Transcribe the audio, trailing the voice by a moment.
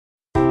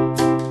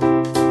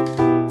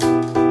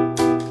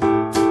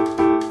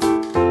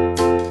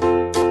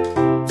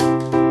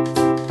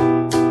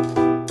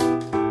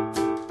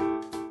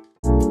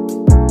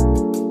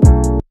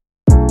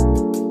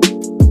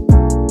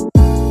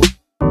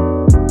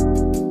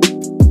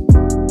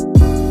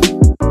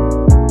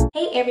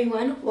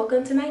everyone,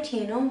 welcome to my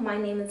channel. My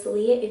name is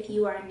Aaliya if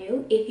you are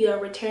new. If you are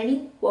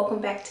returning,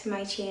 welcome back to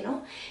my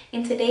channel.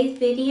 In today's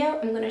video,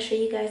 I'm going to show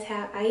you guys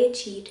how I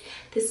achieved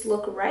this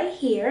look right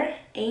here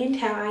and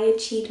how I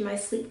achieved my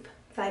sleep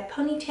side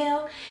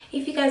ponytail.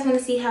 If you guys want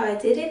to see how I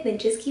did it, then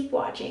just keep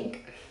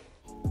watching.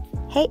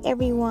 Hey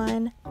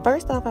everyone,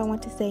 first off I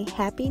want to say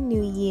Happy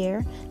New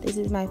Year. This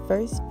is my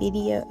first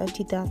video of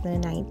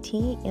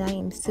 2019 and I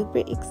am super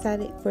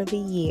excited for the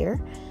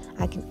year.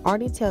 I can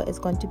already tell it's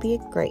going to be a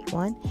great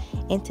one.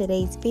 In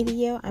today's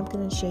video, I'm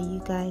going to show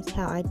you guys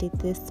how I did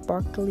this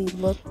sparkly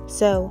look.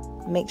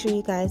 So make sure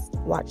you guys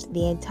watch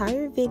the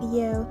entire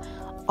video.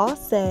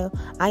 Also,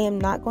 I am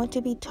not going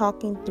to be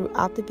talking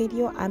throughout the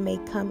video. I may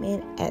come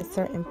in at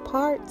certain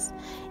parts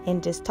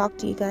and just talk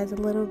to you guys a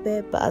little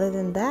bit. But other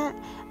than that,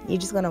 you're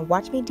just going to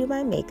watch me do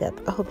my makeup.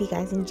 I hope you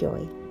guys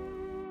enjoy.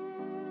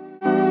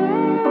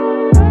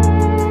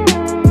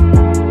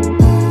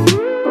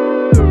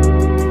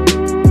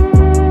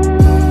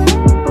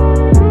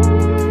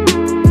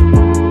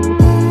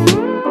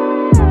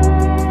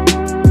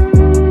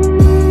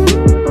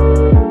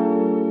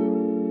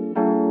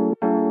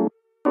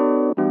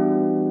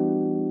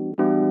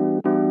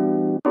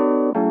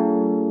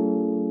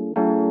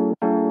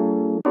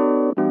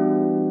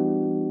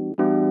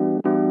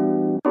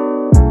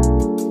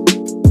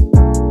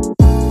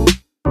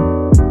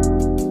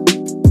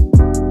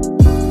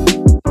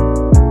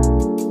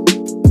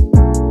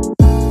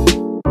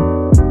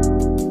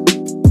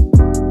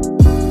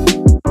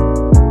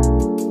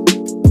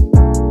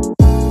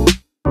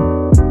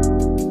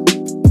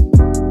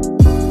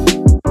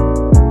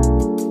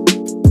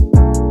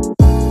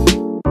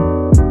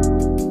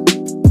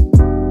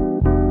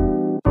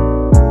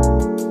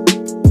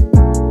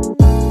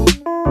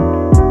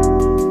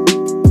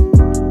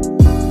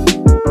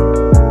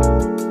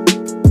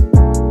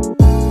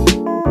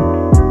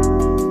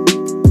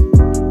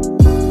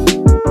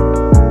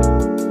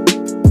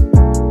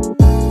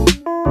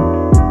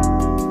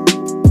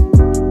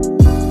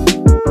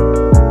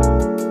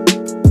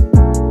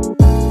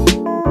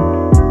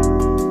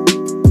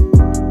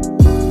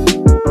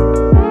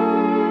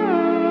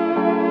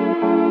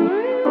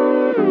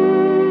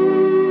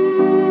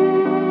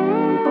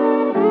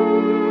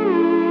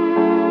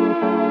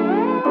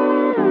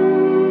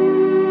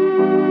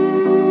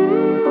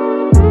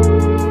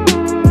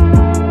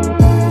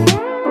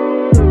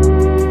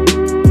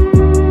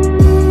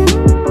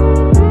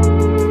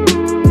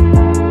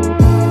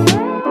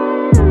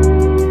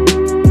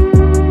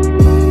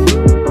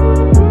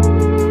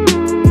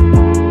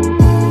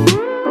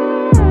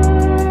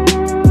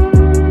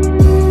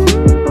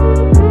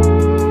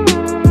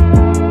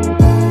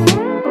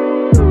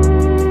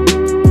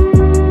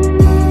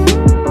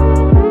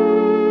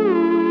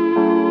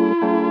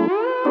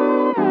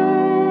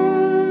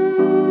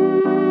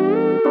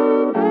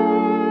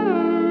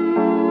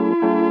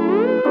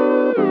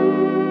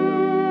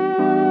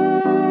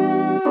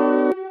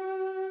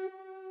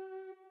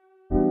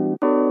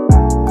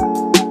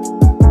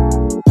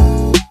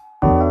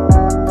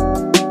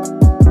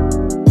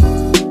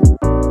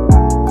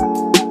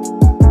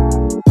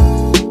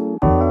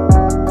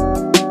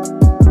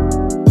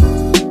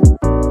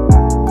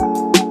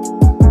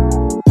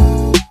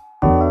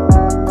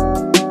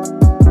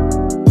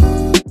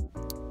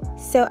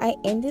 So I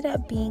ended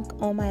up being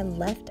on my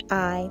left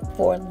eye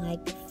for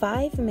like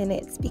 5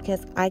 minutes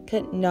because I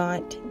could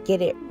not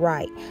get it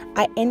right.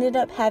 I ended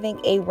up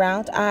having a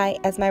round eye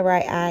as my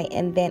right eye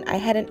and then I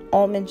had an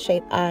almond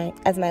shaped eye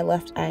as my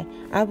left eye.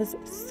 I was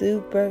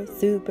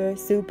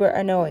super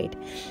annoyed.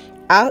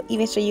 I'll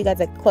even show you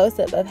guys a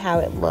close-up of how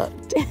it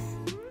looked.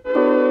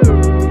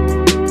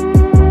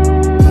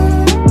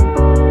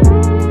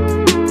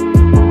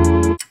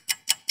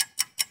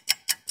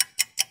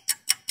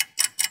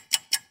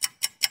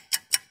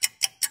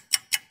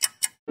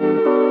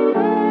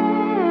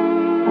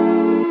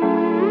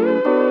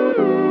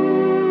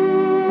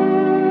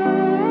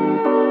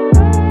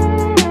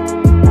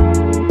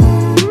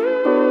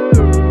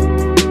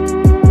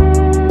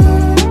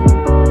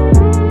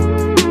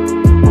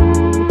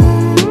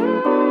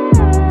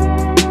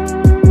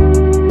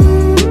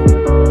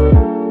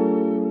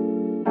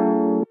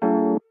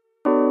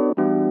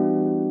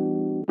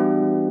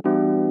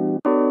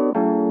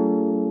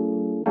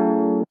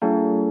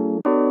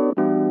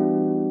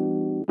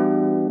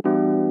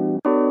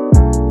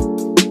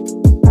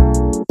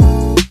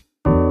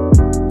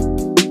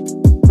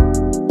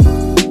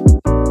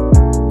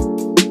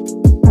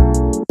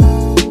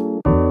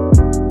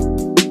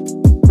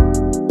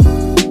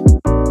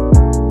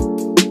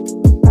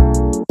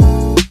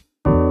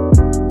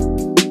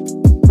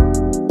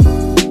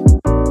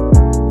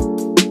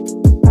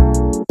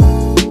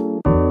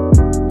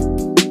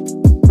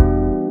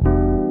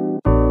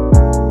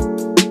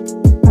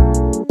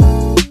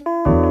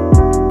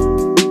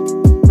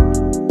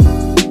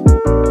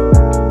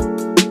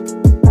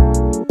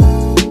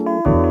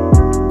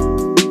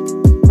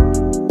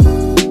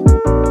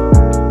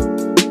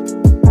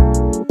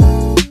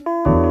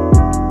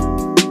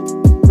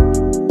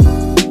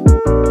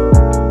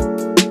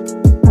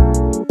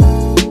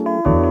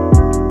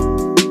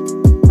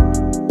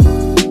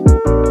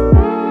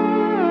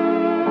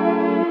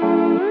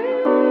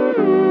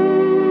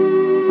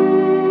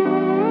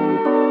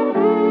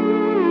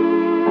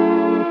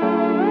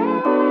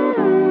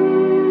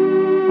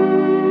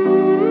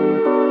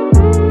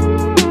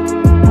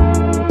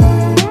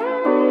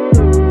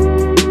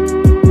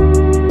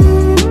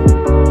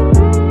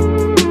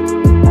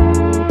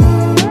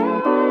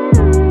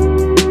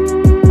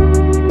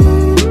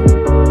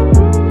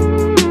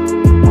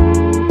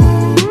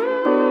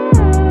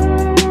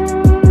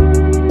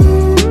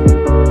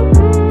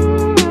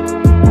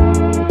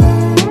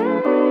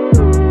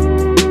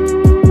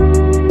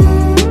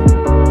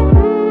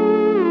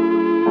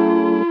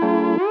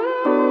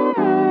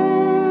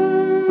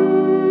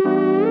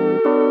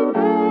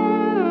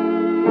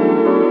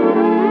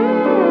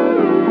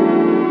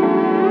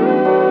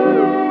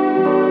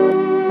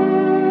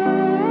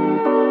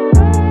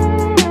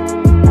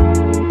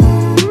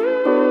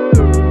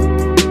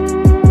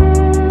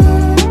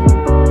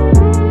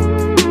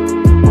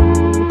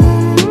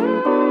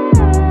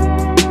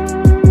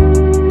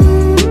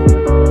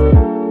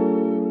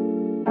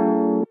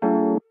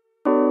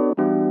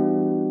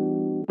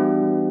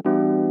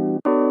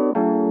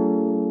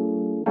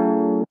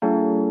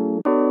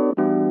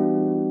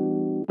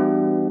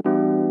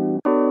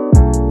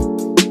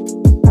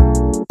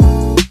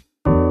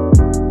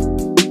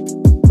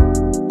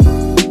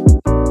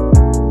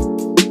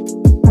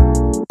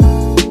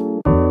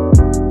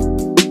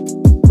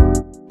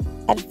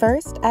 At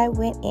first, I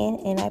went in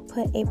and I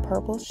put a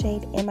purple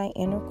shade in my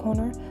inner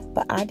corner,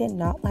 but I did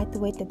not like the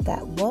way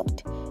that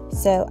looked.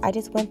 So I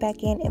just went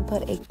back in and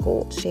put a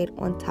gold shade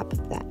on top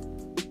of that.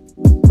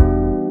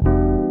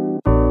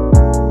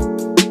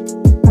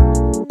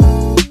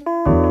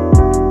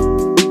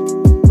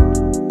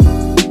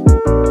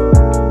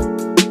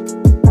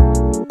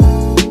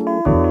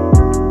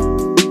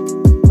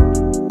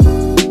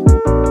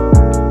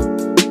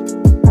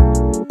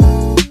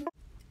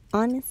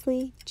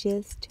 Honestly,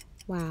 just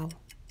wow.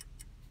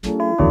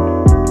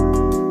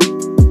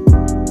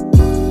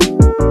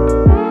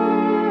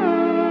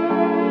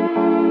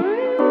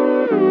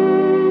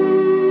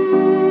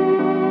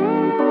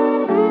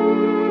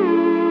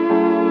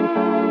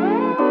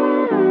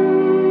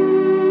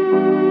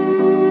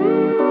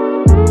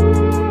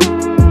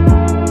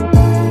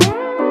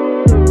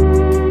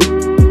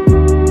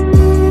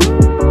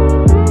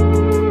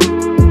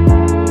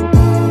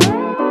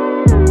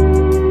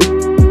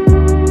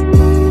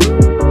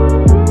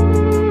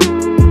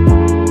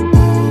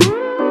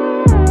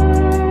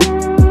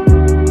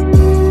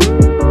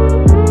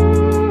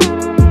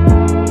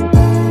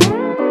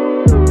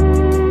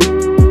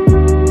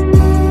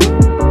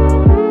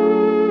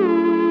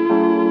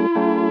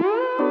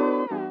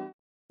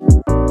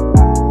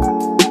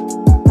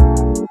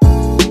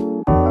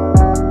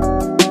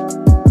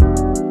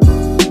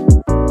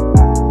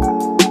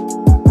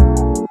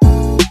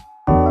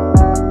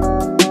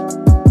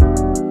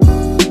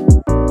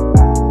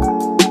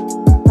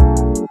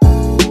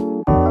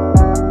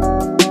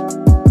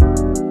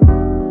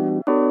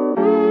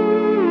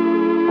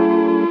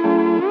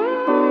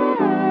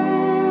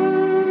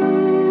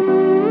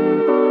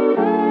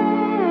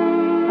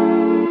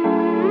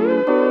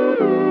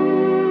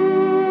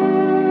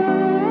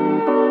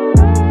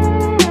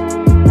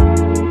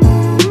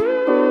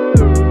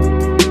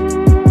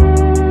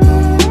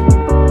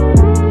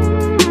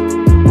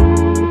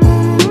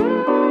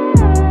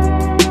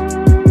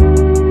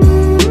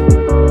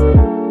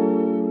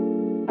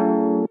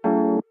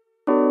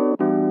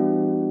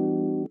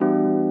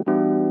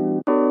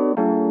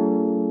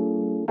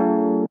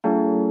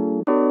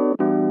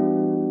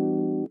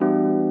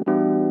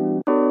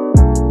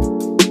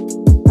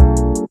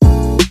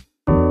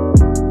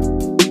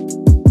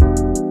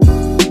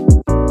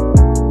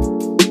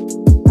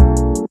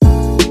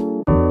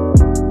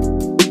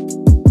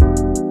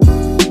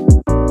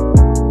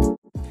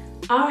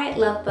 Alright,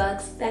 love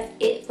bugs, that's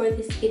it for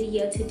this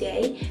video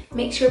today.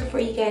 Make sure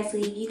before you guys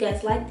leave, you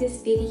guys like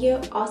this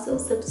video. Also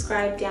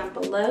subscribe down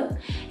below.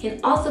 And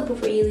also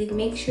before you leave,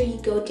 make sure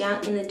you go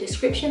down in the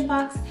description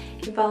box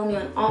and follow me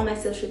on all my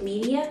social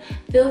media.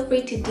 Feel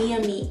free to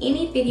DM me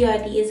any video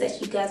ideas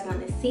that you guys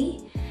want to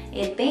see.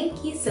 And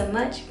thank you so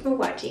much for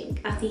watching.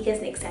 I'll see you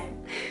guys next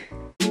time.